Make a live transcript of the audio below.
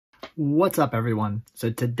What's up, everyone? So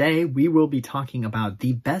today we will be talking about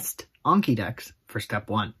the best Anki decks for step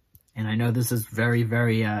 1. And I know this is very,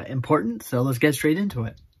 very important, so let's get straight into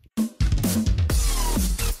it.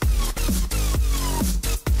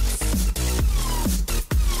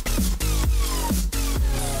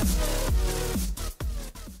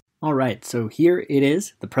 Alright, so here it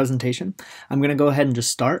is, the presentation. I'm going to go ahead and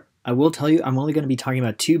just start. I will tell you, I'm only going to be talking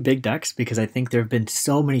about 2 big decks because I think there have been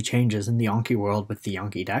so many changes in the Anki world with the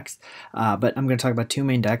Anki decks. But I'm going to talk about 2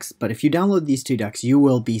 main decks. But if you download these 2 decks, you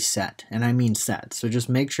will be set. And I mean set. So just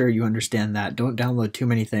make sure you understand that. Don't download too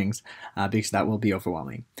many things because that will be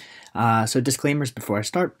overwhelming. So disclaimers before I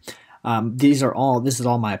start. This is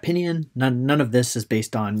all my opinion. None of this is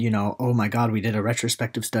based on, oh my god, we did a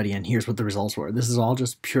retrospective study and here's what the results were. This is all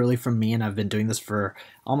just purely from me, and I've been doing this for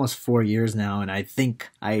almost 4 years now, and I think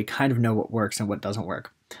I kind of know what works and what doesn't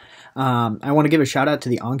work. I want to give a shout out to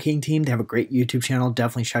the Onkey team. They have a great YouTube channel.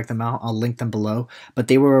 Definitely check them out. I'll link them below. But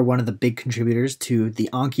they were one of the big contributors to the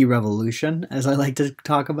Anki revolution, as I like to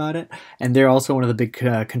talk about it. And they're also one of the big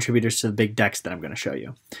contributors to the big decks that I'm going to show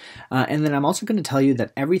you. And then I'm also going to tell you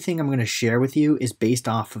that everything I'm going to share with you is based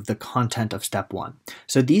off of the content of step 1.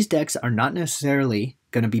 So these decks are not necessarily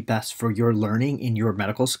going to be best for your learning in your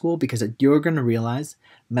medical school, because you're going to realize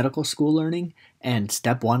medical school learning and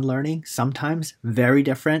step 1 learning sometimes very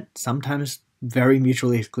different, sometimes very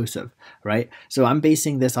mutually exclusive, right? So I'm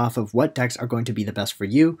basing this off of what decks are going to be the best for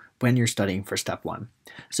you when you're studying for step 1.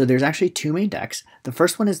 So there's actually 2 main decks. The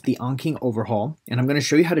first one is the Onkey Overhaul, and I'm going to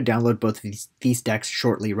show you how to download both of these decks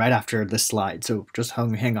shortly right after this slide, so just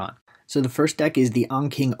hang on. So the first deck is the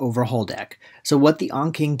Onkey Overhaul deck. So what the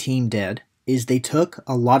Onkey team did is they took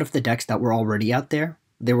a lot of the decks that were already out there.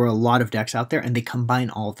 There were a lot of decks out there, and they combine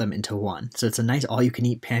all of them into one. So it's a nice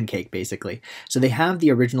all-you-can-eat pancake, basically. So they have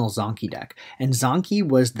the original Zonky deck, and Zonky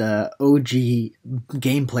was the OG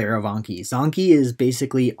game player of Anki. Zonky is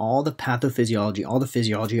basically all the pathophysiology, all the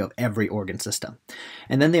physiology of every organ system.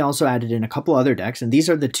 And then they also added in a couple other decks, and these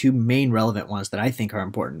are the 2 main relevant ones that I think are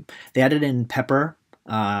important. They added in Pepper,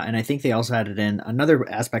 and I think they also added in another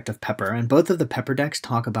aspect of Pepper, and both of the Pepper decks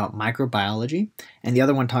talk about microbiology, and the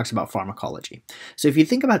other one talks about pharmacology. So if you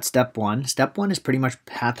think about step 1 is pretty much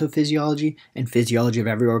pathophysiology and physiology of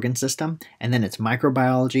every organ system, and then it's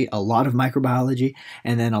microbiology, a lot of microbiology,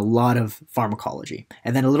 and then a lot of pharmacology,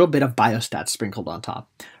 and then a little bit of biostats sprinkled on top,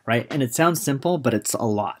 right? And it sounds simple, but it's a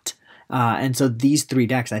lot. And so these 3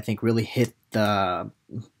 decks, I think, really hit the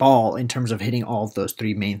ball in terms of hitting all of those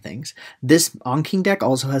 3 main things. This Anki deck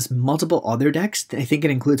also has multiple other decks. I think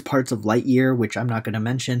it includes parts of Lightyear, which I'm not going to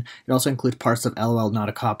mention. It also includes parts of LOL Not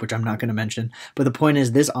a Cop, which I'm not going to mention. But the point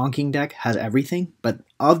is, this Anki deck has everything. But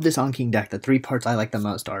of this Anki deck, the 3 parts I like the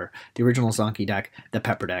most are the original Zonky deck, the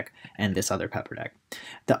Pepper deck, and this other Pepper deck.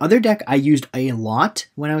 The other deck I used a lot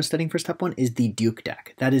when I was studying for step 1 is the Duke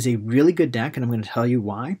deck. That is a really good deck, and I'm going to tell you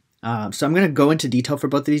why. So I'm going to go into detail for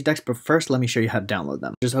both of these decks, but first let me show you how to download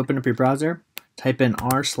them. Just open up your browser, type in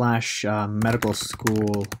r/medical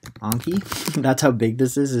school Anki. That's how big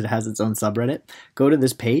this is. It has its own subreddit. Go to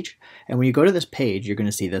this page, and when you go to this page, you're going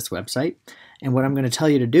to see this website. And what I'm going to tell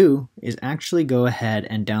you to do is actually go ahead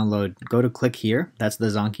and download, go to click here. That's the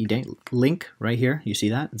Zonky link right here. You see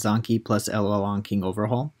that? Zonky plus LOL Onkey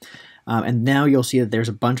Overhaul. And now you'll see that there's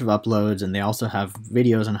a bunch of uploads, and they also have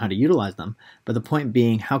videos on how to utilize them. But the point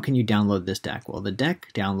being, how can you download this deck? Well, the deck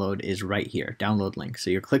download is right here, download link. So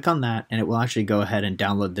you click on that, and it will actually go ahead and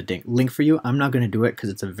download the link for you. I'm not going to do it because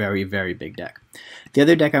it's a very, very big deck. The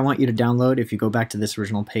other deck I want you to download, if you go back to this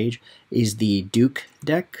original page, is the Duke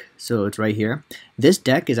deck. So it's right here. This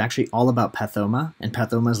deck is actually all about Pathoma, and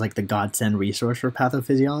Pathoma is like the godsend resource for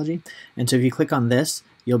pathophysiology. And so if you click on this,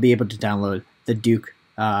 you'll be able to download the Duke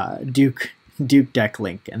deck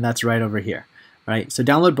link, and that's right over here, right? So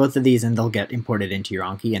download both of these and they'll get imported into your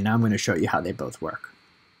Anki, and now I'm going to show you how they both work.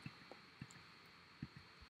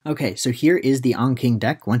 Okay, so here is the Anki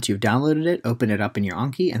deck. Once you've downloaded it, open it up in your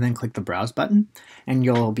Anki and then click the browse button, and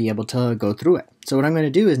you'll be able to go through it. So what I'm going to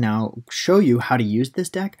do is now show you how to use this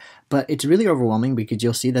deck, but it's really overwhelming because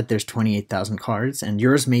you'll see that there's 28,000 cards, and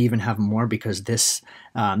yours may even have more because this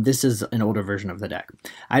is an older version of the deck.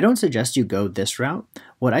 I don't suggest you go this route.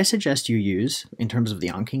 What I suggest you use in terms of the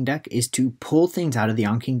Anki deck is to pull things out of the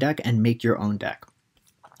Anki deck and make your own deck.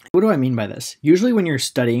 What do I mean by this? Usually when you're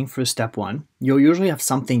studying for step 1, you'll usually have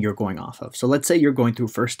something you're going off of. So let's say you're going through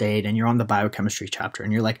first aid and you're on the biochemistry chapter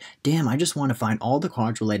and you're like, damn, I just want to find all the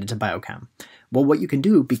cards related to biochem. Well, what you can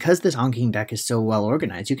do, because this Anki deck is so well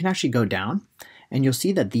organized, you can actually go down and you'll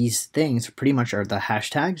see that these things pretty much are the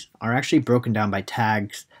hashtags are actually broken down by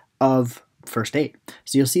tags of first aid.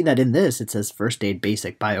 So you'll see that in this, it says first aid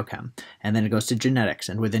basic biochem, and then it goes to genetics,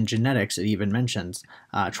 and within genetics, it even mentions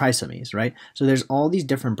trisomies, right? So there's all these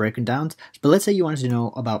different breakdowns, but let's say you wanted to know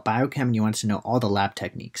about biochem and you wanted to know all the lab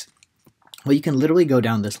techniques. Well, you can literally go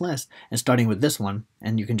down this list and starting with this one,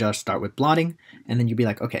 and you can just start with blotting, and then you'd be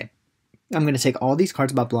like, okay, I'm going to take all these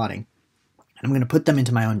cards about blotting, and I'm going to put them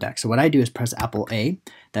into my own deck. So what I do is press Apple A,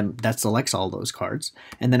 that selects all those cards,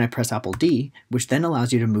 and then I press Apple D, which then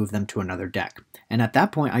allows you to move them to another deck. And at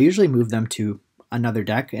that point, I usually move them to another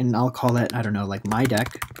deck, and I'll call it, I don't know, like my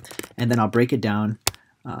deck, and then I'll break it down.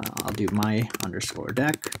 I'll do my _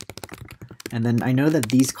 deck, and then I know that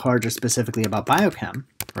these cards are specifically about biochem,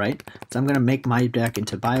 right? So I'm going to make my deck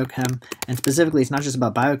into biochem, and specifically it's not just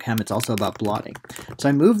about biochem, it's also about blotting. So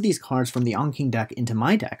I move these cards from the Onkey deck into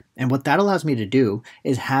my deck, and what that allows me to do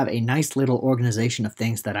is have a nice little organization of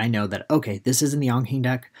things that I know that, okay, this is in the Onkey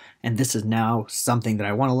deck, and this is now something that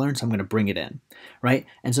I want to learn, so I'm going to bring it in, right?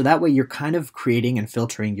 And so that way you're kind of creating and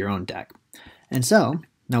filtering your own deck. And so,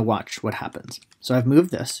 now watch what happens. So I've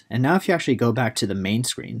moved this, and now if you actually go back to the main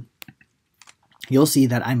screen, you'll see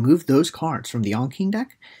that I moved those cards from the Onkey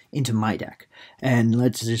deck into my deck. And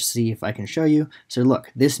let's just see if I can show you. So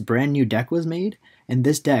look, this brand new deck was made, and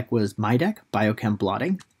this deck was my deck, Biochem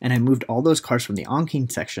Blotting, and I moved all those cards from the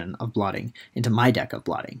Onkey section of blotting into my deck of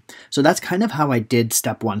blotting. So that's kind of how I did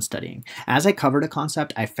step 1 studying. As I covered a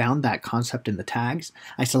concept, I found that concept in the tags,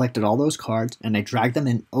 I selected all those cards, and I dragged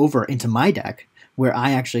them over into my deck, where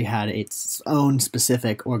I actually had its own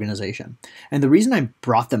specific organization. And the reason I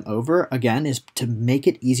brought them over, again, is to make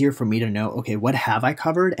it easier for me to know, okay, what have I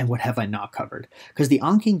covered and what have I not covered? Because the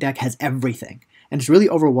Onkey deck has everything. And it's really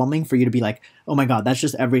overwhelming for you to be like, oh my god, that's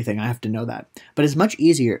just everything, I have to know that. But it's much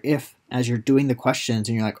easier if, as you're doing the questions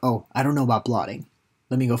and you're like, oh, I don't know about blotting.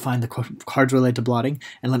 Let me go find the cards related to blotting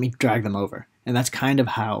and let me drag them over. And that's kind of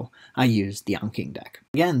how I use the Onkey deck.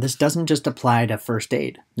 Again, this doesn't just apply to first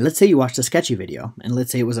aid. Let's say you watched a sketchy video, and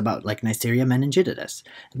let's say it was about like Neisseria meningitidis.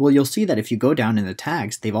 Well, you'll see that if you go down in the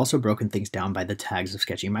tags, they've also broken things down by the tags of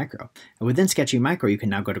Sketchy Micro. And within Sketchy Micro, you can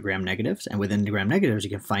now go to gram negatives, and within the gram negatives,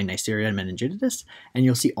 you can find Neisseria meningitidis, and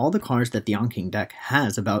you'll see all the cards that the Onkey deck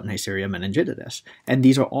has about Neisseria meningitidis. And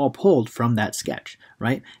these are all pulled from that sketch,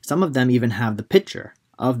 right? Some of them even have the picture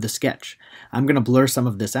of the sketch. I'm going to blur some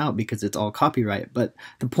of this out because it's all copyright, but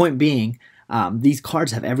the point being, these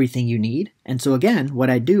cards have everything you need. And so again,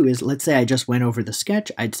 what I do is, let's say I just went over the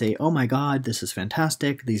sketch, I'd say, oh my god, this is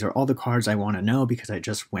fantastic. These are all the cards I want to know because I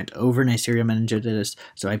just went over Neisseria meningitidis.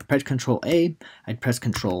 So I'd press Control A, I'd press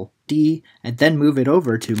Control D, and then move it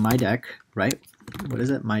over to my deck, right? What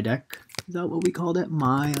is it? My deck? Is that what we called it?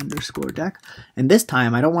 My _ deck. And this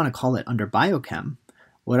time, I don't want to call it under biochem.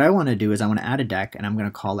 What I want to do is I want to add a deck, and I'm going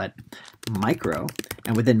to call it Micro.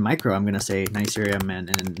 And within Micro, I'm going to say Neisseria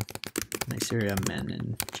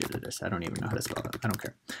meningitidis. I don't even know how to spell that. I don't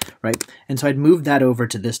care. Right? And so I'd move that over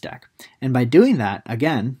to this deck. And by doing that,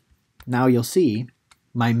 again, now you'll see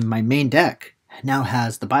my main deck now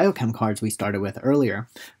has the biochem cards we started with earlier,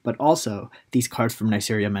 but also these cards from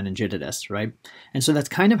Neisseria meningitidis, right? And so that's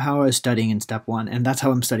kind of how I was studying in step 1, and that's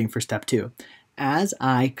how I'm studying for step 2. As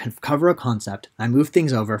I cover a concept, I move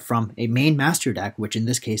things over from a main master deck, which in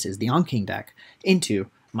this case is the Onkey deck, into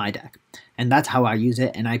my deck. And that's how I use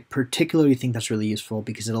it, and I particularly think that's really useful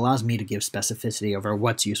because it allows me to give specificity over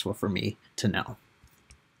what's useful for me to know.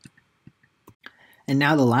 And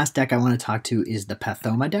now the last deck I want to talk to is the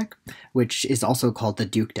Pathoma deck, which is also called the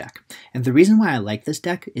Duke deck. And the reason why I like this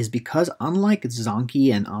deck is because unlike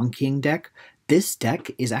Zonky and Onkey deck, this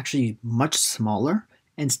deck is actually much smaller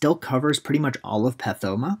and still covers pretty much all of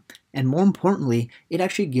Pathoma, and more importantly, it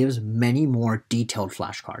actually gives many more detailed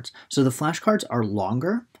flashcards. So the flashcards are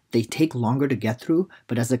longer, they take longer to get through,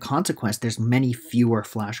 but as a consequence, there's many fewer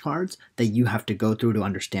flashcards that you have to go through to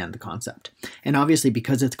understand the concept. And obviously,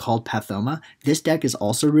 because it's called Pathoma, this deck is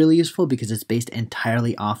also really useful because it's based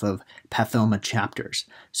entirely off of Pathoma chapters.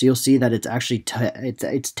 So you'll see that it's actually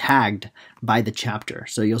it's tagged by the chapter.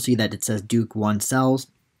 So you'll see that it says Duke 1 cells.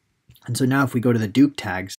 And so now if we go to the Duke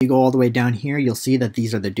tags, you go all the way down here, you'll see that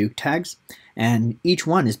these are the Duke tags, and each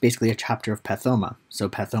one is basically a chapter of Pathoma. So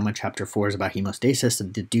Pathoma chapter 4 is about hemostasis,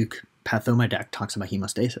 and the Duke Pathoma deck talks about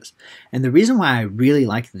hemostasis. And the reason why I really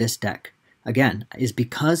like this deck, again, is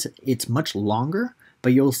because it's much longer,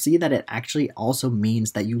 but you'll see that it actually also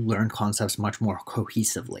means that you learn concepts much more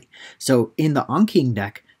cohesively. So in the Onkey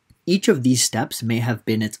deck, each of these steps may have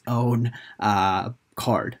been its own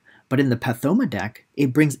card. But in the Pathoma deck,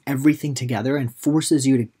 it brings everything together and forces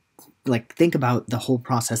you to think about the whole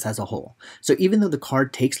process as a whole. So even though the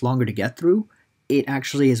card takes longer to get through, it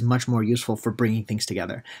actually is much more useful for bringing things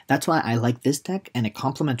together. That's why I like this deck, and it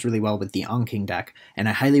complements really well with the Onkey deck, and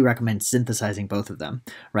I highly recommend synthesizing both of them,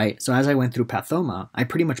 right? So as I went through Pathoma, I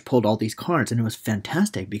pretty much pulled all these cards, and it was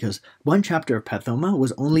fantastic because one chapter of Pathoma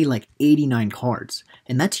was only like 89 cards,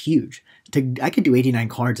 and that's huge. I could do 89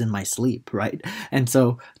 cards in my sleep, right? And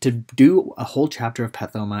so to do a whole chapter of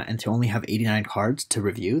Pathoma and to only have 89 cards to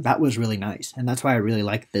review, that was really nice, and that's why I really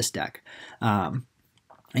like this deck.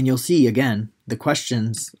 And you'll see, again, the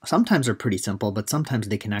questions sometimes are pretty simple, but sometimes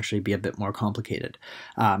they can actually be a bit more complicated.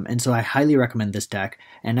 And so I highly recommend this deck.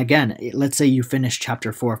 And again, let's say you finish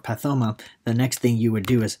Chapter 4 of Pathoma, the next thing you would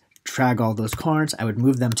do is drag all those cards. I would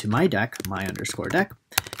move them to my deck, my_deck.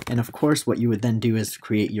 And of course, what you would then do is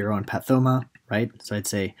create your own Pathoma, right? So I'd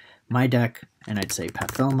say my deck, and I'd say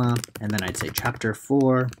Pathoma, and then I'd say Chapter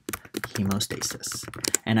 4, Hemostasis.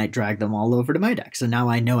 And I drag them all over to my deck. So now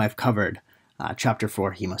I know I've covered Chapter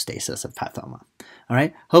 4, Hemostasis of Pathoma. All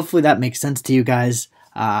right, hopefully that makes sense to you guys,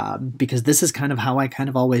 because this is kind of how I kind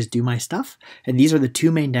of always do my stuff. And these are the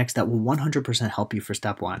two main decks that will 100% help you for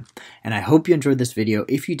step 1. And I hope you enjoyed this video.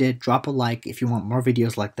 If you did, drop a like. If you want more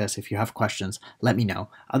videos like this, if you have questions, let me know.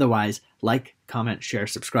 Otherwise, like, comment, share,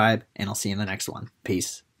 subscribe, and I'll see you in the next one.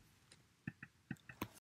 Peace.